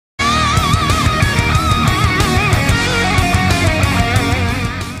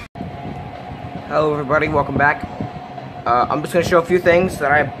Hello everybody, welcome back. I'm just going to show a few things that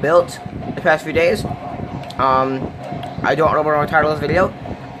I built the past few days. I don't know what I'm going to title this video.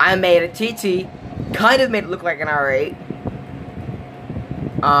 I made a TT, kind of made it look like an R8.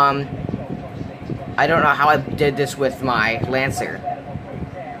 I don't know how I did this with my Lancer.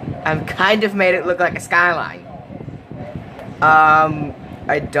 I've kind of made it look like a Skyline.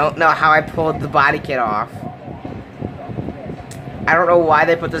 I don't know how I pulled the body kit off. I don't know why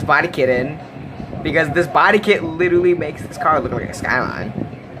they put this body kit in, because this body kit literally makes this car look like a Skyline.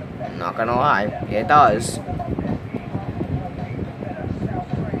 I'm not gonna lie, it does.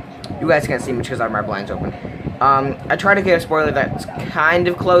 You guys can't see me because I have my blinds open. I tried to get a spoiler that's kind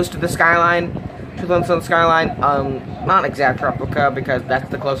of close to the Skyline, 2007 Skyline. Not exact replica, because that's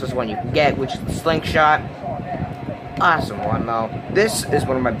the closest one you can get, which is the Slingshot. Awesome one though. This is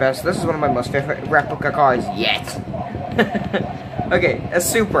one of my best. This is one of my most favorite replica cars yet. Okay, a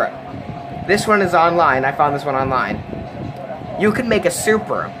Supra. This one is online. I found this one online. You can make a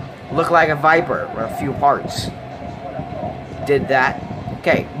Supra look like a Viper with a few parts. Did that.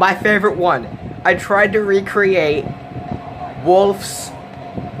 Okay, my favorite one. I tried to recreate Wolf's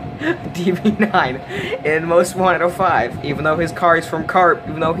DB9 in Most Wanted 05, even though his car is from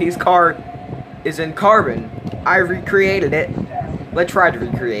even though his car is in carbon. I recreated it. Let's try to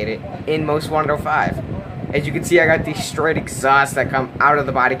recreate it in Most Wanted 05. As you can see, I got these straight exhausts that come out of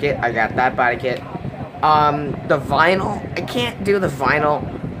the body kit. I got that body kit. The vinyl, I can't do the vinyl.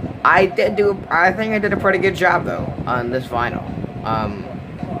 I think I did a pretty good job though on this vinyl. I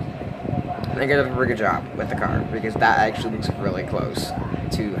think I did a pretty good job with the car, because that actually looks really close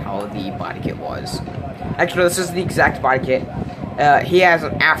to how the body kit was. Actually, this is the exact body kit. He has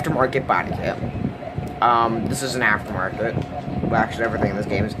an aftermarket body kit. This is an aftermarket. Well, actually, everything in this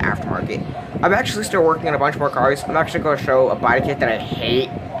game is aftermarket. I'm actually still working on a bunch more cars. I'm actually going to show a body kit that I hate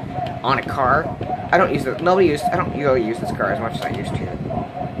on a car. I don't really use this car as much as I used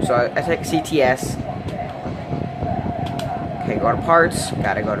to. So I take CTS. Okay, go to parts.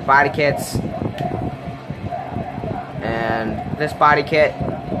 Gotta go to body kits. And this body kit.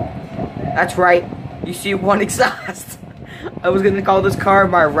 That's right. You see one exhaust. I was going to call this car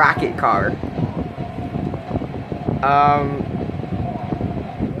my rocket car.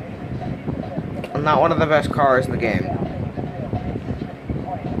 Not one of the best cars in the game.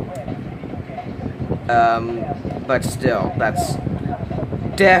 But still, that's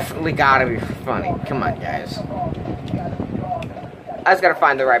definitely gotta be funny. Come on, guys. I just gotta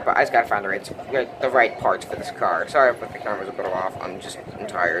find the right parts for this car. Sorry if the camera's a little off. I'm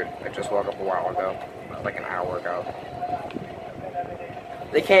tired. I just woke up a while ago, like an hour ago.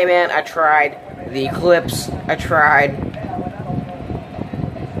 They came in. I tried the clips.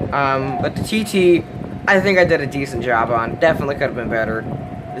 But the TT, I think I did a decent job on. Definitely could have been better.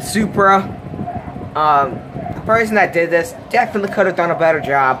 The Supra, the person that did this definitely could have done a better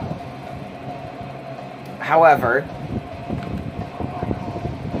job. However,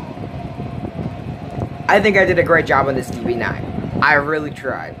 I think I did a great job on this DB9. I really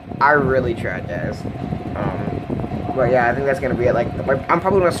tried. Guys. But yeah, I think that's gonna be it. Like, I'm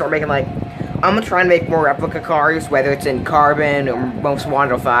probably gonna start making I'm gonna try and make more replica cars, whether it's in carbon or Most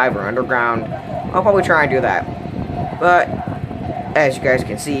Wanted 05 or underground. I'll probably try and do that. But as you guys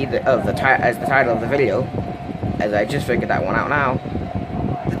can see, as the title of the video, as I just figured that one out now.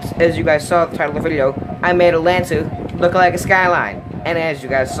 As you guys saw the title of the video, I made a Lancer look like a Skyline, and as you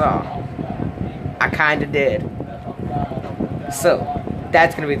guys saw, I kinda did. So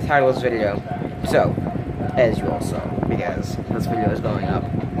that's gonna be the title of this video. So, as you all saw, because this video is going up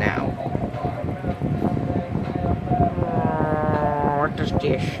now. What is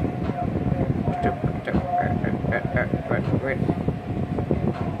this?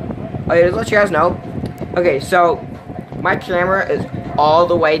 Okay, just let you guys know. Okay, so my camera is all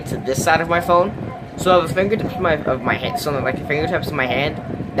the way to this side of my phone. So the fingertips of my hand, something like the fingertips of my hand,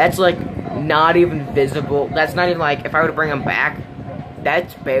 that's like not even visible. That's not even like, if I were to bring them back,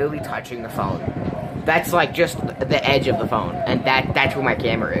 that's barely touching the phone. That's like just the edge of the phone, and that's where my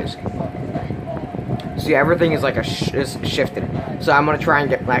camera is. See, everything is like is shifted. So I'm gonna try and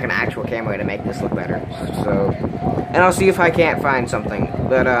get like an actual camera to make this look better. So, and I'll see if I can't find something.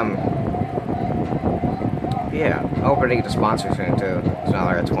 But yeah, I hope I get a sponsor soon too. So now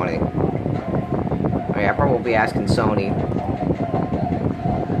they're at 20. I mean, I'll probably be asking Sony.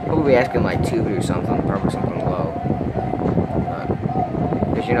 Probably asking like Tubi or something. Probably something low.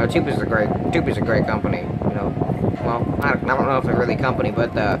 Because you know, Tubi's a great company. You know, well, I don't know if they're really a company,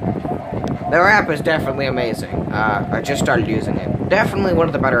 but their app is definitely amazing. I just started using it. Definitely one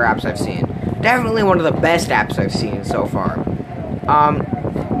of the better apps I've seen. Definitely one of the best apps I've seen so far.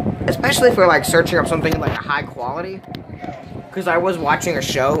 especially for like searching up something like high quality. Because I was watching a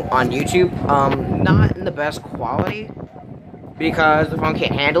show on YouTube, not in the best quality, because the phone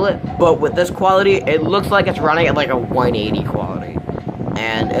can't handle it, but with this quality, it looks like it's running at like a 180 quality,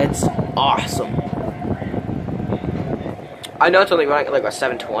 and it's awesome. I know it's only running at like a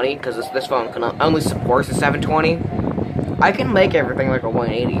 720, because this phone can only supports a 720. I can make everything like a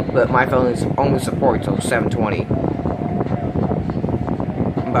 180, but my phone only supports a 720.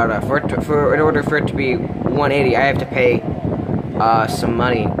 But in order for it to be 180, I have to pay some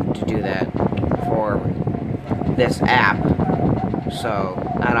money to do that for this app. So,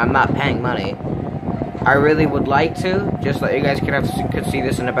 and I'm not paying money. I really would like to, just so you guys could see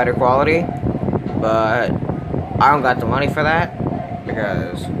this in a better quality, but I don't got the money for that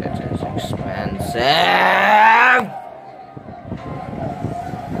because it is expensive.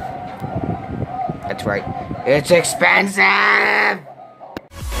 That's right, it's expensive.